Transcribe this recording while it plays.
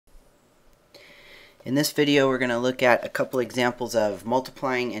In this video, we're going to look at a couple examples of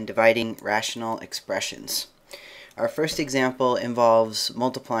multiplying and dividing rational expressions. Our first example involves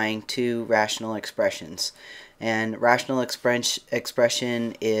multiplying two rational expressions. And rational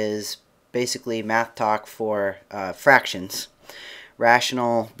expression is basically math talk for fractions.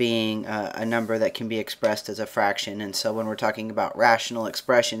 Rational being a number that can be expressed as a fraction. And so when we're talking about rational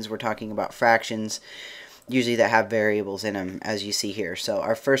expressions, we're talking about fractions usually that have variables in them, as you see here. So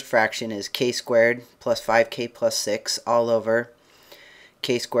our first fraction is k squared plus 5k plus 6 all over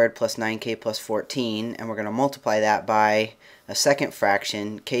k squared plus 9k plus 14, and we're going to multiply that by a second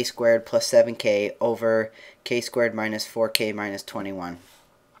fraction, k squared plus 7k over k squared minus 4k minus 21.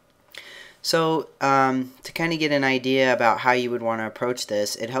 So to kind of get an idea about how you would want to approach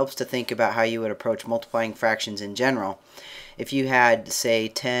this, it helps to think about how you would approach multiplying fractions in general. If you had, say,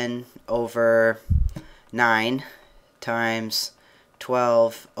 10 over 9 times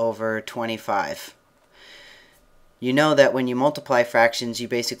 12 over 25. You know that when you multiply fractions, you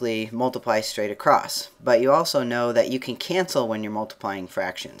basically multiply straight across. But you also know that you can cancel when you're multiplying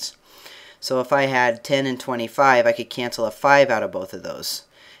fractions. So if I had 10 and 25, I could cancel a 5 out of both of those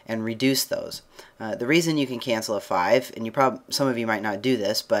and reduce those. The reason you can cancel a 5, and some of you might not do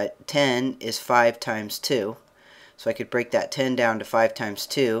this, but 10 is 5 times 2. So I could break that 10 down to 5 times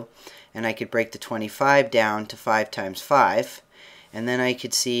 2. And I could break the 25 down to 5 times 5, and then I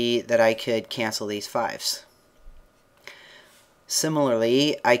could see that I could cancel these 5s.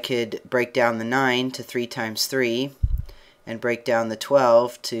 Similarly, I could break down the 9 to 3 times 3, and break down the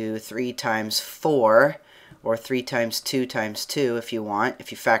 12 to 3 times 4, or 3 times 2 times 2 if you want,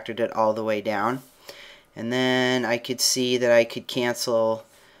 if you factored it all the way down. And then I could see that I could cancel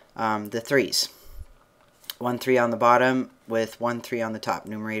the 3's. 1 3 on the bottom with 1 3 on the top,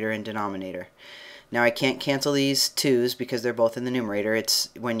 numerator and denominator. Now I can't cancel these 2's because they're both in the numerator. It's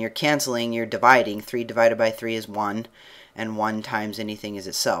when you're canceling, you're dividing. 3 divided by 3 is 1, and 1 times anything is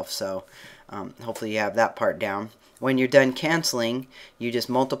itself. So hopefully you have that part down. When you're done canceling, you just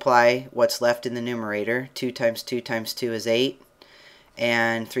multiply what's left in the numerator. 2 times 2 times 2 is 8,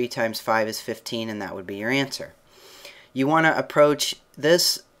 and 3 times 5 is 15, and that would be your answer. You want to approach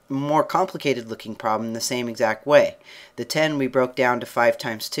this more complicated looking problem the same exact way. The 10 we broke down to 5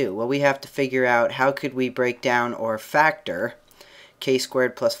 times 2. Well, we have to figure out how could we break down or factor k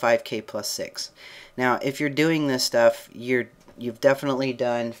squared plus 5k plus 6. Now, if you're doing this stuff, you've definitely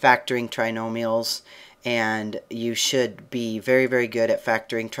done factoring trinomials, and you should be very, very good at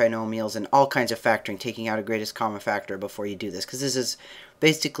factoring trinomials and all kinds of factoring, taking out a greatest common factor before you do this, because this is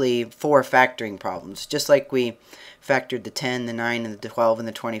basically 4 factoring problems. Just like we factored the 10, the 9, and the 12, and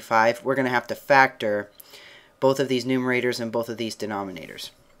the 25, we're going to have to factor both of these numerators and both of these denominators.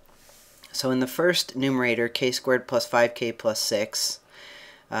 So in the first numerator, k squared plus 5k plus 6,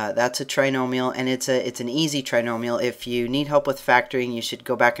 that's a trinomial, and it's an easy trinomial. If you need help with factoring, you should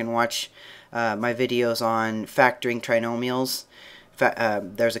go back and watch my videos on factoring trinomials.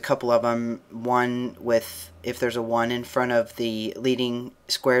 There's a couple of them. One with, if there's a 1 in front of the leading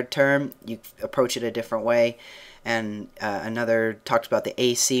squared term, you approach it a different way. And another talks about the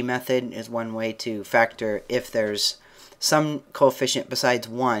AC method is one way to factor if there's some coefficient besides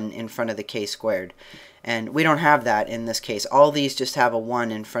 1 in front of the k squared. And we don't have that in this case. All these just have a 1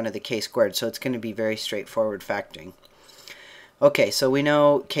 in front of the k squared, so it's going to be very straightforward factoring. Okay, so we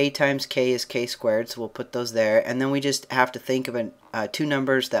know k times k is k squared, so we'll put those there. And then we just have to think of two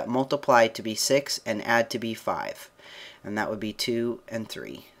numbers that multiply to be 6 and add to be 5. And that would be 2 and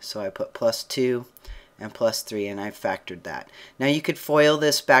 3. So I put plus 2 and plus 3, and I've factored that. Now you could FOIL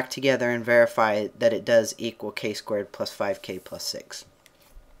this back together and verify that it does equal k squared plus 5k plus 6.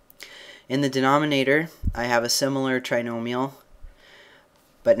 In the denominator, I have a similar trinomial,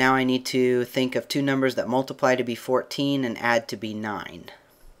 but now I need to think of two numbers that multiply to be 14 and add to be 9.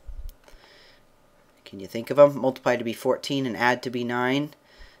 Can you think of them? Multiply to be 14 and add to be 9.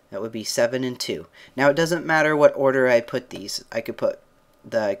 That would be 7 and 2. Now it doesn't matter what order I put these. I could put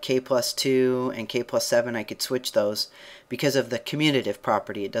the k plus 2 and k plus 7, I could switch those because of the commutative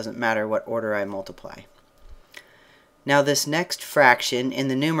property. It doesn't matter what order I multiply. Now this next fraction in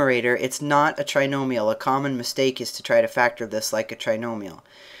the numerator, it's not a trinomial. A common mistake is to try to factor this like a trinomial.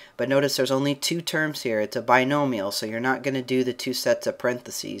 But notice there's only 2 terms here. It's a binomial, so you're not going to do the 2 sets of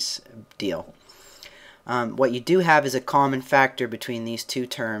parentheses deal. What you do have is a common factor between these 2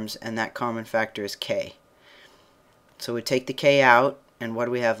 terms, and that common factor is k. So we take the k out, and what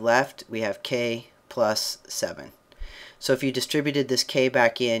do we have left? We have k plus 7. So if you distributed this k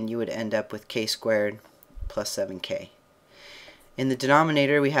back in, you would end up with k squared plus 7k. In the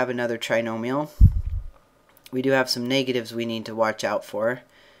denominator, we have another trinomial. We do have some negatives we need to watch out for.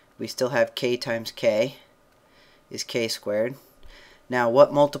 we still have k times k is k squared. Now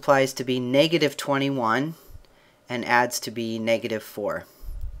what multiplies to be negative 21 and adds to be negative 4?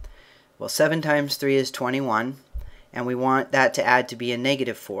 Well, 7 times 3 is 21, and we want that to add to be a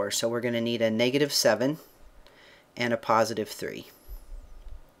negative 4, so we're going to need a negative 7 and a positive 3.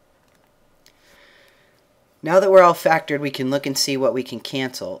 Now that we're all factored, we can look and see what we can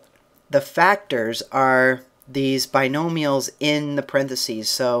cancel. The factors are these binomials in the parentheses.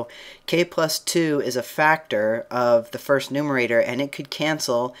 So k plus 2 is a factor of the first numerator, and it could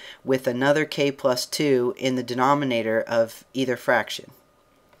cancel with another k plus 2 in the denominator of either fraction.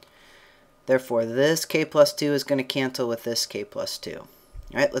 Therefore, this k plus 2 is going to cancel with this k plus 2. All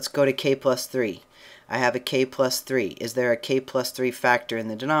right, let's go to k plus 3. I have a k plus 3. Is there a k plus 3 factor in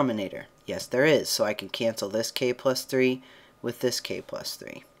the denominator? Yes, there is. So I can cancel this k plus 3 with this k plus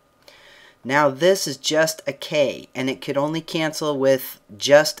 3. Now this is just a k, and it could only cancel with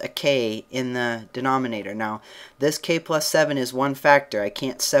just a k in the denominator. Now this k plus 7 is one factor. I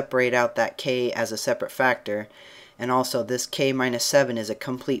can't separate out that k as a separate factor. And also this k minus 7 is a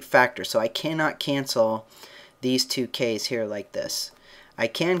complete factor, so I cannot cancel these two k's here like this. I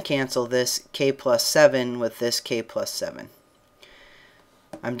can cancel this k plus 7 with this k plus 7.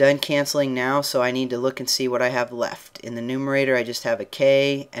 I'm done canceling now, so I need to look and see what I have left. In the numerator I just have a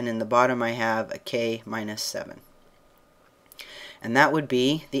k, and in the bottom I have a k minus 7. And that would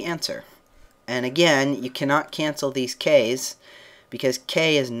be the answer. And again, you cannot cancel these k's because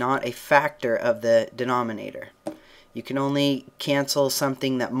k is not a factor of the denominator. You can only cancel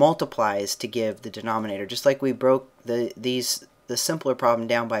something that multiplies to give the denominator, just like we broke the simpler problem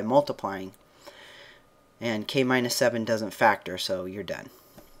down by multiplying. And k minus 7 doesn't factor, so you're done.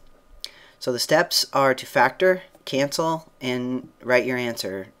 So the steps are to factor, cancel, and write your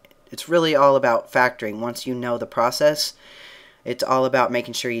answer. It's really all about factoring. Once you know the process, it's all about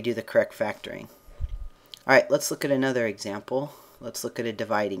making sure you do the correct factoring. Alright, let's look at another example. Let's look at a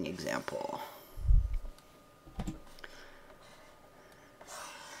dividing example.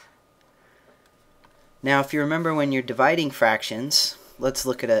 Now, if you remember when you're dividing fractions, let's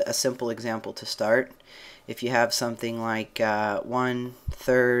look at a simple example to start. If you have something like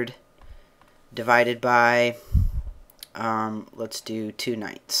 1/3 divided by, let's do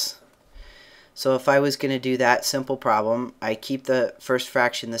 2/9. So if I was going to do that simple problem, I keep the first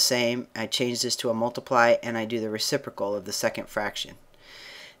fraction the same, I change this to a multiply, and I do the reciprocal of the second fraction.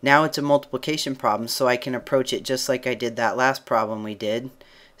 Now it's a multiplication problem, so I can approach it just like I did that last problem we did.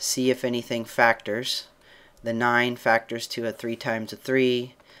 See if anything factors. The 9 factors to a 3 times a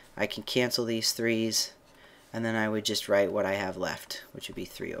 3. I can cancel these 3's, and then I would just write what I have left, which would be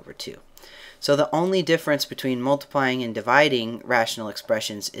 3/2. So the only difference between multiplying and dividing rational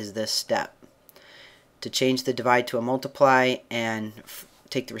expressions is this step. To change the divide to a multiply and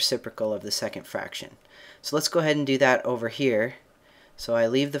take the reciprocal of the second fraction. So let's go ahead and do that over here. So I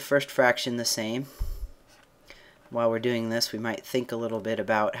leave the first fraction the same. While we're doing this, we might think a little bit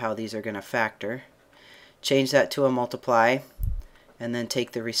about how these are going to factor. Change that to a multiply, and then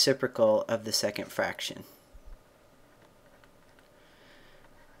take the reciprocal of the second fraction.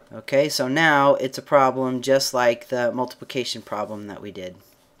 Okay, so now it's a problem just like the multiplication problem that we did.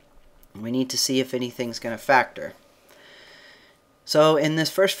 We need to see if anything's going to factor. So in this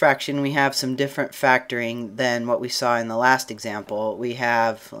first fraction we have some different factoring than what we saw in the last example. We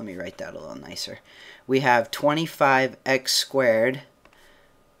have, let me write that a little nicer. We have 25x squared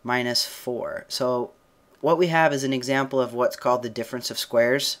minus 4. So what we have is an example of what's called the difference of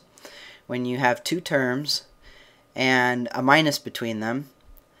squares. When you have two terms and a minus between them,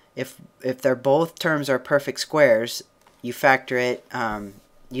 if they're both terms are perfect squares, you factor it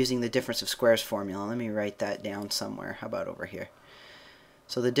using the difference of squares formula. Let me write that down somewhere. How about over here?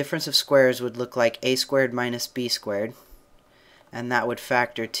 So the difference of squares would look like a squared minus b squared, and that would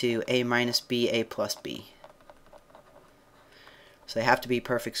factor to a minus b, a plus b. So they have to be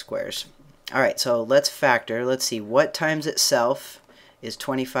perfect squares. Alright, so let's factor. Let's see, what times itself is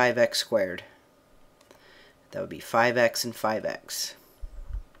 25x squared? That would be 5x and 5x.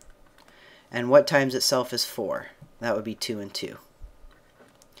 And what times itself is 4? That would be 2 and 2.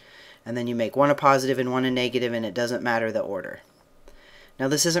 And then you make one a positive and one a negative, and it doesn't matter the order. Now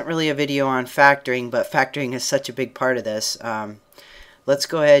this isn't really a video on factoring, but factoring is such a big part of this. Let's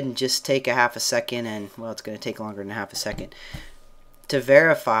go ahead and just take a half a second, and well, it's going to take longer than a half a second, to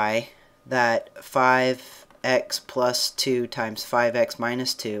verify that 5x plus 2 times 5x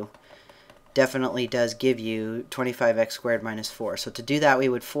minus 2 definitely does give you 25x squared minus 4. So to do that, we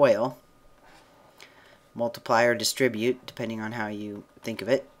would FOIL, multiply or distribute, depending on how you think of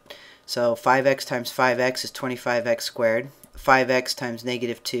it. So 5x times 5x is 25x squared. 5x times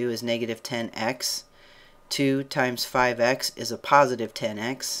negative 2 is negative 10x. 2 times 5x is a positive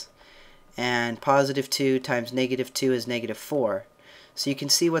 10x. And positive 2 times negative 2 is negative 4. So you can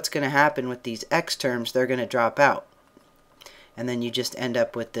see what's going to happen with these x terms. They're going to drop out. And then you just end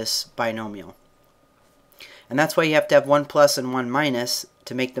up with this binomial. And that's why you have to have 1 plus and 1 minus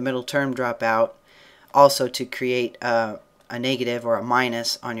to make the middle term drop out. Also to create a negative or a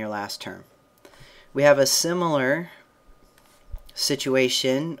minus on your last term. We have a similar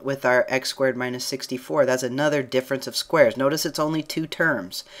situation with our x squared minus 64. That's another difference of squares. Notice it's only 2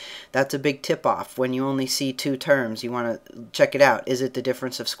 terms. That's a big tip-off. When you only see 2 terms, you want to check it out. Is it the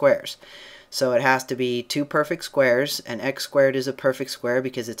difference of squares? So it has to be 2 perfect squares, and x squared is a perfect square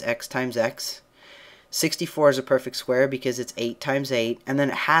because it's x times x. 64 is a perfect square because it's 8 times 8, and then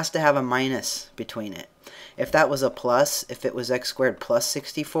it has to have a minus between it. If that was a plus, if it was x squared plus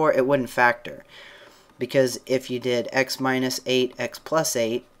 64, it wouldn't factor. Because if you did x minus 8, x plus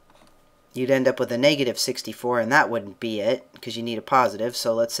 8, you'd end up with a negative 64, and that wouldn't be it, because you need a positive.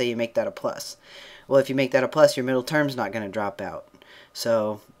 So let's say you make that a plus. Well, if you make that a plus, your middle term's not going to drop out.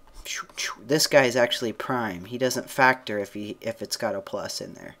 So this guy is actually prime. He doesn't factor if it's got a plus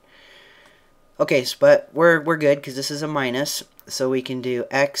in there. Okay, but we're good, because this is a minus. So we can do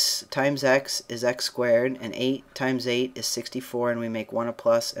x times x is x squared, and 8 times 8 is 64, and we make 1 a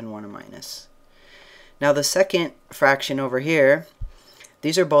plus and 1 a minus. Now the second fraction over here,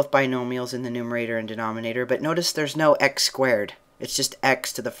 these are both binomials in the numerator and denominator, but notice there's no x squared. It's just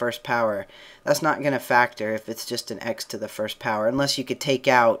x to the first power. That's not going to factor if it's just an x to the first power, unless you could take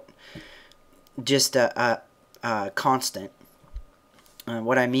out just a constant.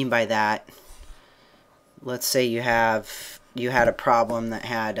 What I mean by that, let's say you had a problem that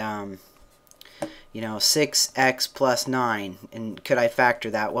had 6x plus 9, and could I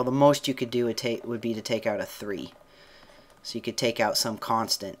factor that? Well, the most you could do would be to take out a 3. So you could take out some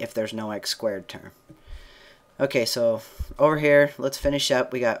constant if there's no x squared term. Okay, so over here, let's finish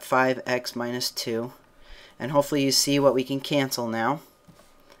up. We got 5x minus 2, and hopefully you see what we can cancel now.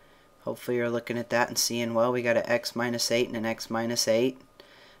 Hopefully you're looking at that and seeing, well, we got an x minus 8 and an x minus 8,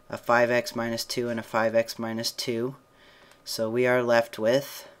 a 5x minus 2 and a 5x minus 2. So we are left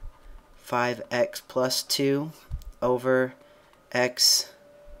with 5x plus 2 over x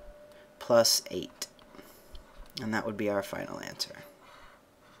plus 8. And that would be our final answer.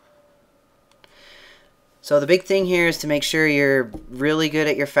 So the big thing here is to make sure you're really good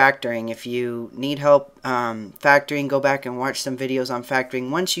at your factoring. If you need help factoring, go back and watch some videos on factoring.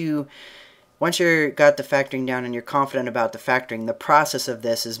 Once you've got the factoring down and you're confident about the factoring, the process of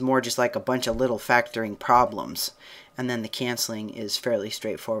this is more just like a bunch of little factoring problems. And then the canceling is fairly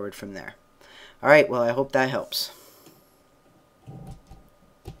straightforward from there. Alright, well, I hope that helps.